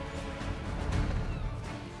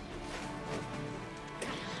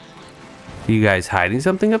 You guys hiding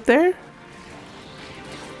something up there?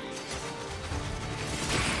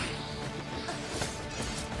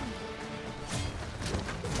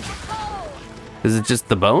 Is it just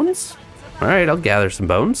the bones? Alright, I'll gather some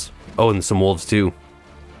bones. Oh, and some wolves too.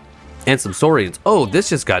 And some saurians. Oh, this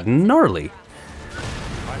just got gnarly.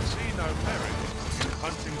 I see no merit in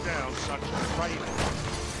hunting down such prey.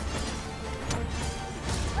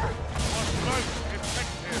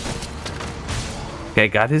 Okay,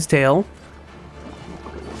 got his tail.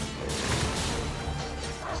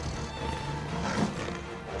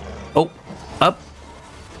 Oh, up.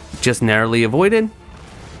 Just narrowly avoided.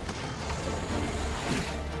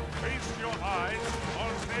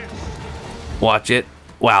 Watch it.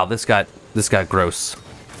 Wow, this got gross.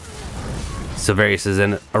 Silverius is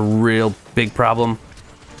in a real big problem.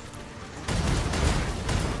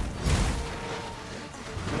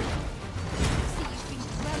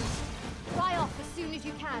 Fly off as soon as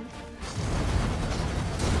you can.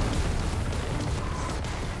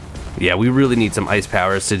 Yeah, we really need some ice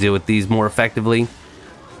powers to deal with these more effectively.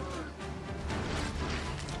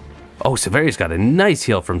 Oh, Silverius got a nice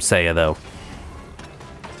heal from Saya, though.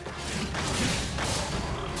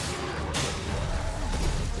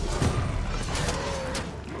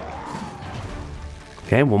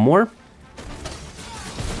 Okay, one more.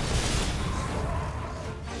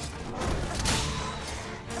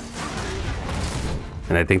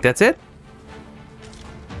 And I think that's it.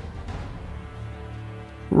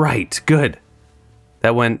 Right, good.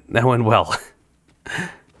 That went well.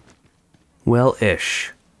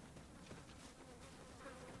 Well-ish.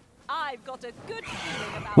 I've got a good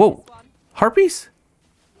feeling about Whoa, this one. harpies?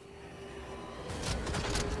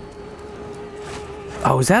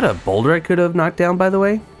 Oh, is that a boulder I could have knocked down, by the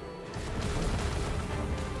way?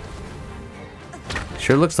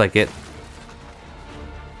 Sure looks like it.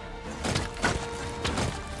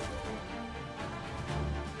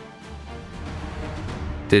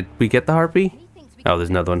 Did we get the harpy? Oh, there's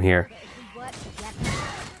another one here.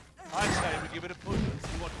 I say we give it a push and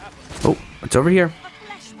see what happens. Oh, it's over here. A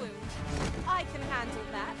flesh wound. I can handle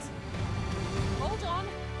that. Hold on.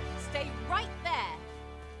 Stay right there.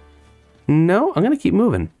 No, I'm gonna keep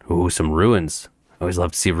moving. Ooh, some ruins. I always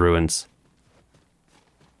love to see ruins.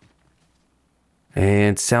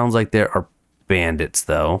 And sounds like there are bandits,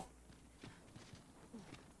 though.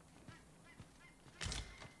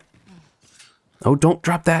 Oh, don't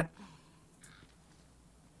drop that.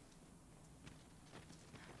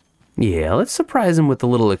 Yeah, let's surprise him with a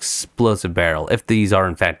little explosive barrel, if these are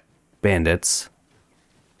in fact bandits.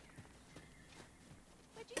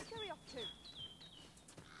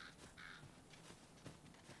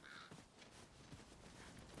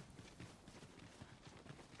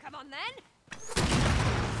 Come on then.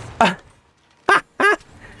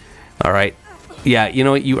 All right. Yeah, you know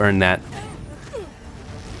what? You earned that.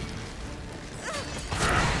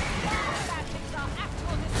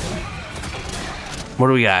 What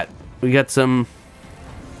do we got? We got some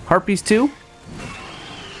harpies too?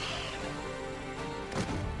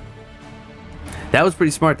 That was pretty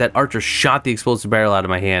smart. That archer shot the explosive barrel out of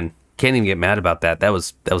my hand. Can't even get mad about that. That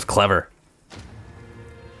was clever.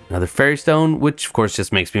 Another fairy stone, which of course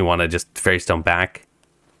just makes me want to just fairy stone back.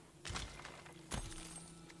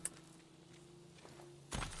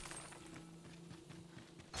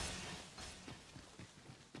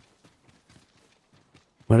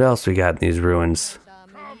 What else we got in these ruins?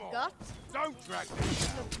 Don't drag me.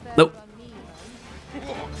 Nope.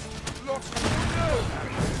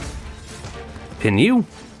 Pin you.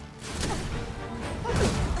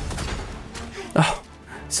 Oh,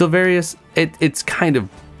 Silverius, it's kind of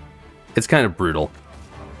brutal.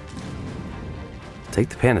 Take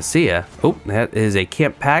the panacea. Oh, that is a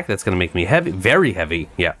camp pack. That's going to make me heavy, very heavy.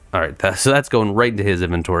 Yeah, all right. So that's going right into his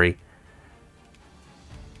inventory.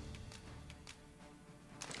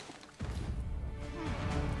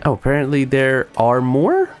 Oh, apparently there are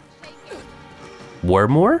more? Were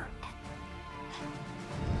more?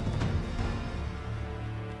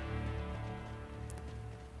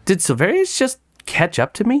 Did Silverius just catch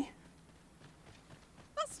up to me?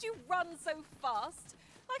 Must you run so fast?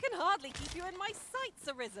 I can hardly keep you in my sights,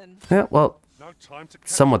 Arisen. Yeah, well, No time to catch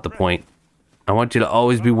somewhat the your breath. point. I want you to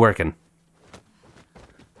always be working.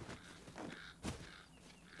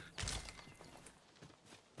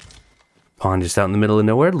 Pond just out in the middle of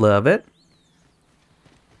nowhere. Love it.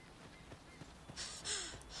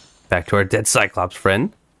 Back to our dead Cyclops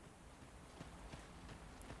friend.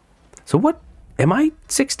 So what? Am I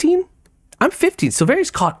 16? I'm 15.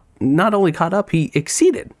 Silverius not only caught up, he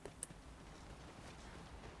exceeded.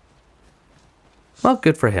 Well,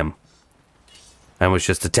 good for him. I almost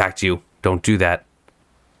just attacked you. Don't do that.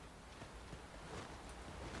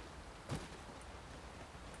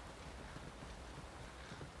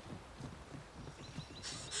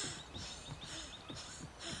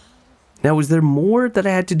 Now, was there more that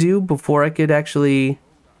I had to do before I could actually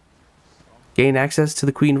gain access to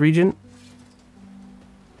the Queen Regent?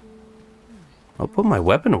 I'll put my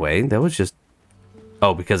weapon away. That was just...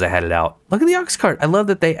 Oh, because I had it out. Look at the ox cart. I love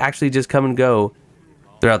that they actually just come and go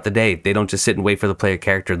throughout the day. They don't just sit and wait for the player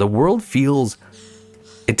character. The world feels...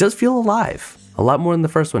 It does feel alive. A lot more than the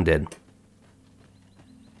first one did.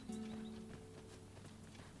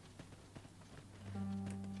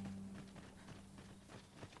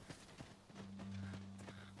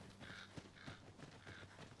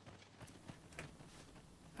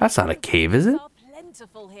 That's not a cave, is it? Are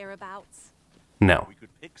plentiful hereabouts. No. We could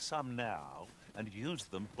pick some now and use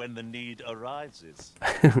them when the need arises.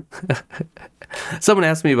 Someone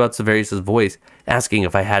asked me about Silverius' voice, asking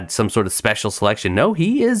if I had some sort of special selection. No,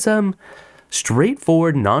 he is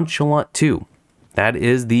straightforward, nonchalant too. That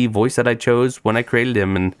is the voice that I chose when I created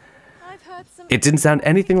him, and I've heard some it didn't sound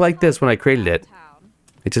anything like this when I created it.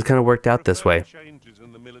 It just kind of worked out this way. Changes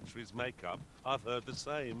in the military's makeup. I've heard the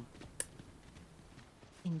same.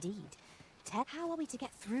 Indeed. Ted, how are we to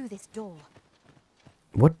get through this door?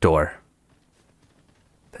 What door?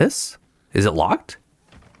 This? Is it locked?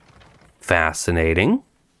 Fascinating.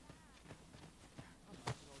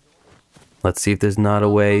 Let's see if there's not a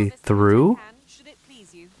way through. Should it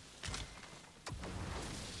please you?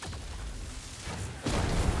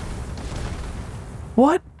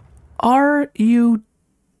 What are you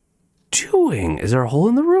doing? Is there a hole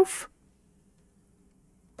in the roof?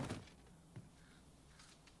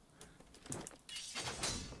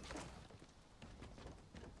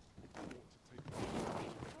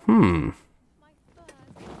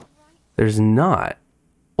 There's not.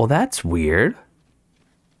 Well, that's weird.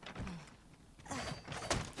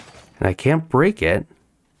 And I can't break it.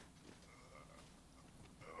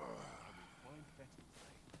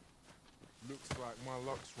 Looks like my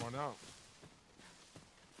luck's run out.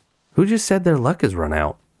 Who just said their luck has run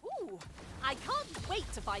out? Ooh, I can't wait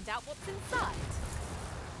to find out what's inside.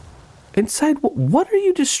 Inside, what are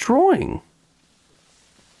you destroying?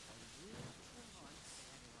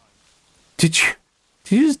 Did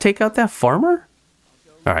you just take out that farmer?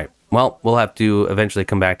 All right. Well, we'll have to eventually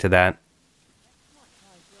come back to that.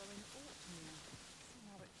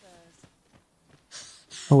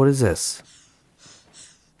 Oh, what is this?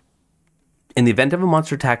 In the event of a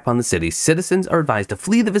monster attack upon the city, citizens are advised to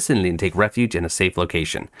flee the vicinity and take refuge in a safe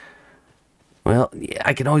location. Well, yeah,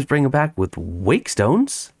 I can always bring them back with wake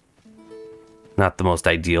stones. Not the most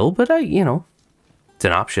ideal, but it's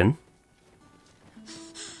an option.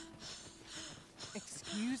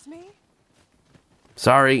 Excuse me?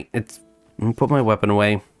 Sorry, I'm gonna put my weapon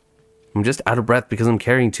away. I'm just out of breath because I'm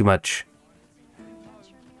carrying too much.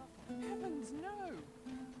 Heavens, no!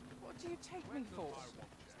 What do you take me for?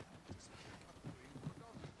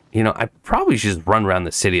 I probably should just run around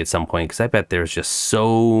the city at some point because I bet there's just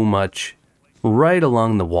so much right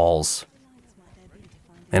along the walls.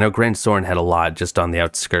 I know Grand Soren had a lot just on the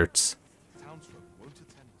outskirts.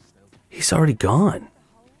 He's already gone.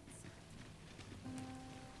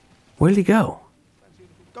 Where did he go?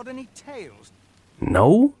 Got any tails?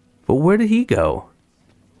 No, but where did he go?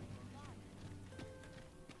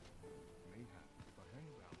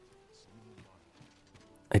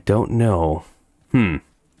 I don't know.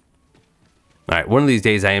 Alright, one of these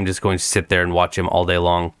days I am just going to sit there and watch him all day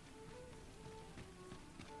long.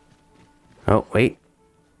 Oh, wait.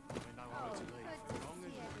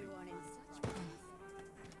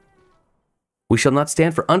 We shall not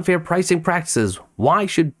stand for unfair pricing practices. Why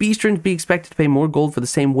should Beastrons be expected to pay more gold for the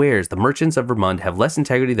same wares? The merchants of Vermund have less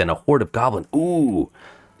integrity than a horde of goblins. Ooh.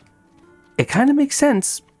 It kind of makes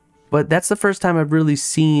sense, but that's the first time I've really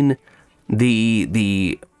seen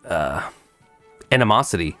the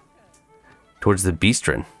animosity towards the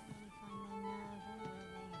Beastron.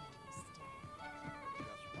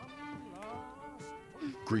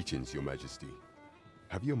 Greetings, Your Majesty.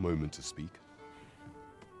 Have you a moment to speak?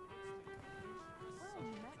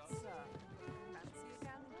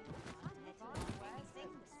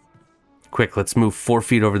 Quick, let's move 4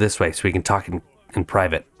 feet over this way so we can talk in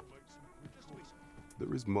private.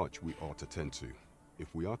 There is much we ought to tend to if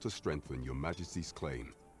we are to strengthen Your Majesty's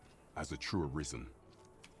claim as a true Arisen.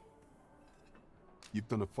 You've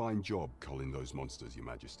done a fine job culling those monsters, Your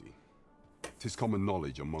Majesty. 'Tis common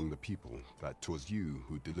knowledge among the people that 'twas you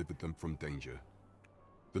who delivered them from danger.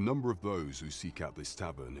 The number of those who seek out this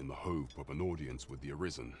tavern in the hope of an audience with the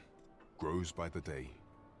Arisen grows by the day.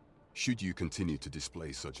 Should you continue to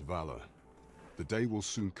display such valor, the day will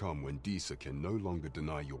soon come when Disa can no longer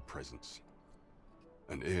deny your presence.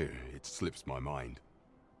 And ere it slips my mind,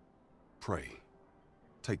 pray,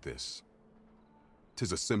 take this.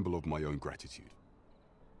 'Tis a symbol of my own gratitude.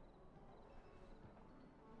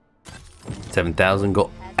 7,000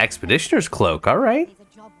 gold. Expeditioner's cloak, alright.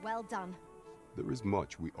 It's a job well done. There is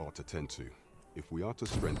much we ought to tend to if we are to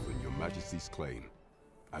strengthen Your Majesty's claim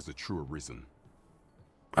as a true Arisen.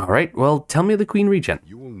 Alright, well, tell me the Queen Regent.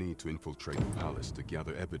 You will need to infiltrate the palace to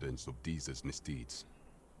gather evidence of Disa's misdeeds.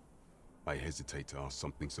 I hesitate to ask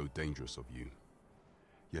something so dangerous of you,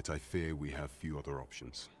 yet I fear we have few other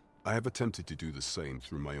options. I have attempted to do the same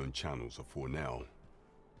through my own channels afore now,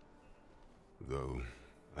 though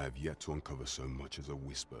I have yet to uncover so much as a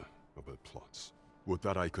whisper of her plots. Would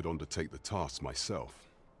that I could undertake the task myself,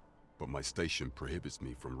 but my station prohibits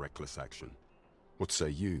me from reckless action. What say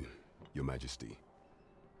you, Your Majesty?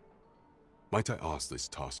 Might I ask this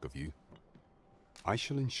task of you? I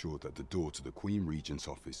shall ensure that the door to the Queen Regent's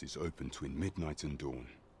office is open between midnight and dawn.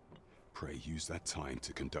 Pray use that time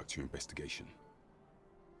to conduct your investigation.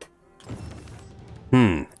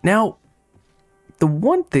 Now, the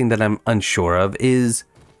one thing that I'm unsure of is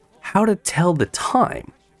how to tell the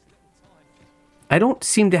time. I don't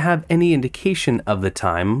seem to have any indication of the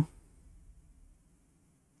time.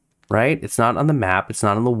 Right? It's not on the map. It's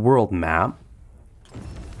not on the world map.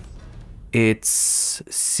 It's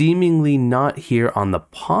seemingly not here on the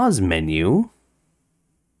pause menu.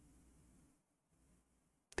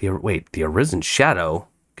 The Arisen Shadow.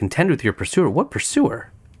 Contend with your pursuer. What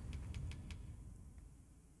pursuer?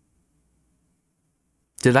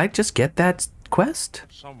 Did I just get that quest?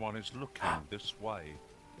 Someone is looking this way.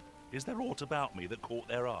 Is there aught about me that caught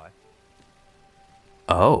their eye?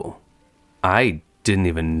 Oh. I didn't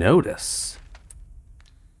even notice.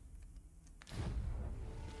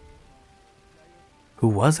 Who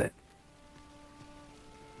was it?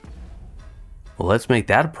 Well, let's make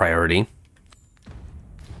that a priority.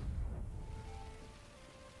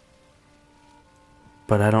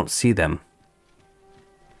 But I don't see them.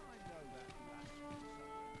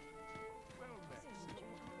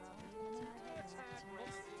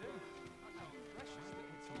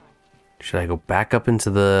 Should I go back up into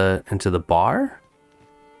the bar?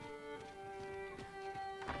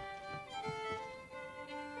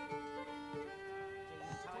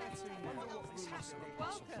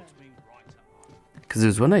 Because it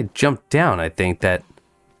was when I jumped down, I think, that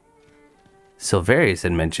Silverius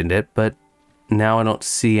had mentioned it, but now I don't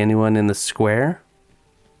see anyone in the square.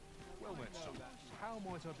 Well met, sir. How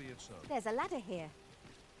might I be of service? There's a ladder here.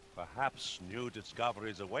 Perhaps new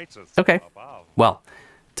discoveries await us Okay. above. Well,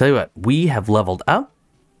 tell you what, we have leveled up.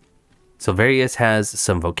 Silverius has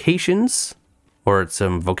some vocations, or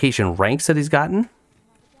some vocation ranks that he's gotten.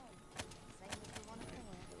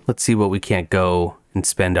 Let's see what we can't go and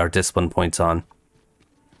spend our discipline points on.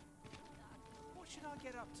 What should I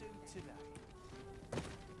get up to today?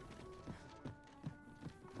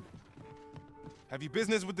 Have you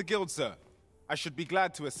business with the guild, sir? I should be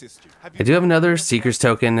glad to assist you. I do have another Seeker's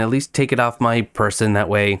token. At least take it off my person. That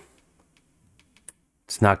way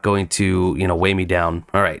it's not going to, you know, weigh me down.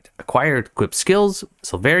 All right. Acquired equip skills.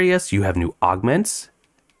 Silverius, you have new augments.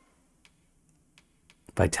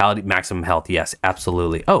 Vitality, maximum health. Yes,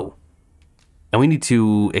 absolutely. Oh. And we need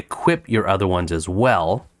to equip your other ones as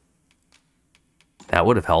well. That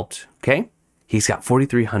would have helped. Okay. He's got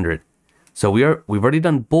 4,300. So we've already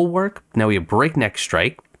done Bulwark. Now we have Breakneck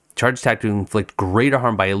Strike. Charge attack to inflict greater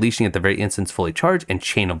harm by unleashing at the very instant fully charged, and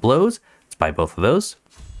Chain of Blows. Let's buy both of those.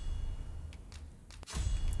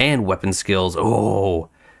 And weapon skills. Oh,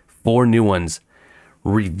 4 new ones.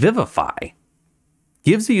 Revivify.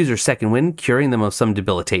 Gives the user second wind, curing them of some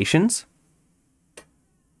debilitations.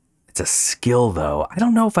 It's a skill, though. I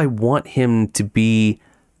don't know if I want him to be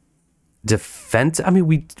defense. I mean,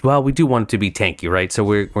 we do want it to be tanky, right? So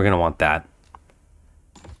we're going to want that.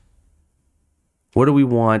 What do we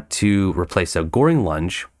want to replace? So Goring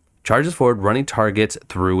Lunge. Charges forward, running targets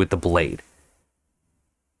through with the blade.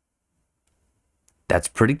 That's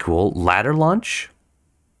pretty cool. Ladder Launch.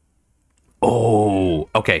 Oh,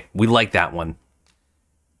 okay. We like that one.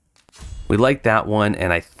 We like that one,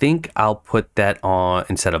 and I think I'll put that on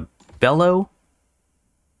instead of Bellow.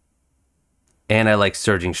 And I like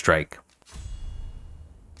Surging Strike.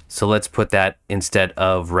 So let's put that instead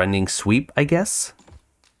of Rending Sweep, I guess.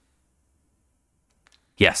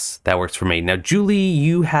 Yes, that works for me. Now, Julie,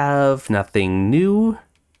 you have nothing new.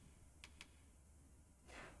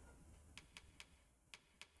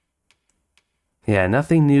 Yeah,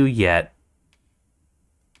 nothing new yet.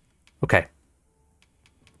 Okay.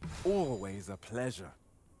 Always a pleasure.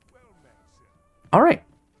 All right.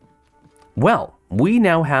 Well, we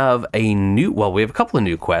now have a new, well, we have a couple of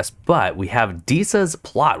new quests, but we have Disa's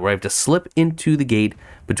Plot, where I have to slip into the gate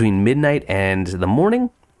between midnight and the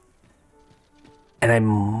morning. And I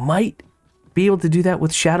might be able to do that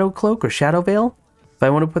with Shadow Cloak or Shadow Veil, if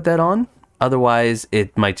I want to put that on. Otherwise,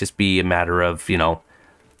 it might just be a matter of, you know,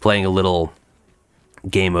 playing a little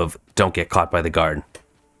game of don't get caught by the guard.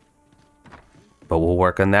 But we'll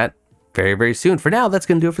work on that very, very soon. For now, that's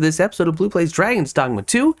going to do it for this episode of Blue Plays Dragons Dogma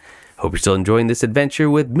 2. Hope you're still enjoying this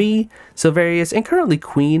adventure with me, Silverius, and currently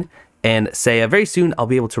Queen and Saya. Very soon, I'll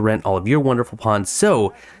be able to rent all of your wonderful pawns.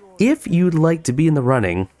 So, if you'd like to be in the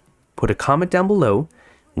running, put a comment down below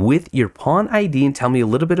with your pawn ID and tell me a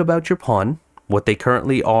little bit about your pawn, what they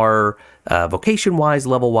currently are vocation-wise,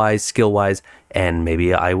 level-wise, skill-wise, and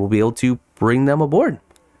maybe I will be able to bring them aboard.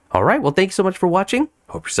 All right, well, thank you so much for watching.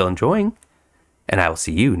 Hope you're still enjoying, and I will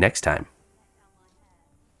see you next time.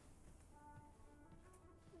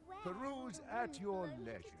 Peruse at your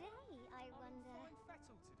leisure.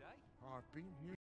 I've been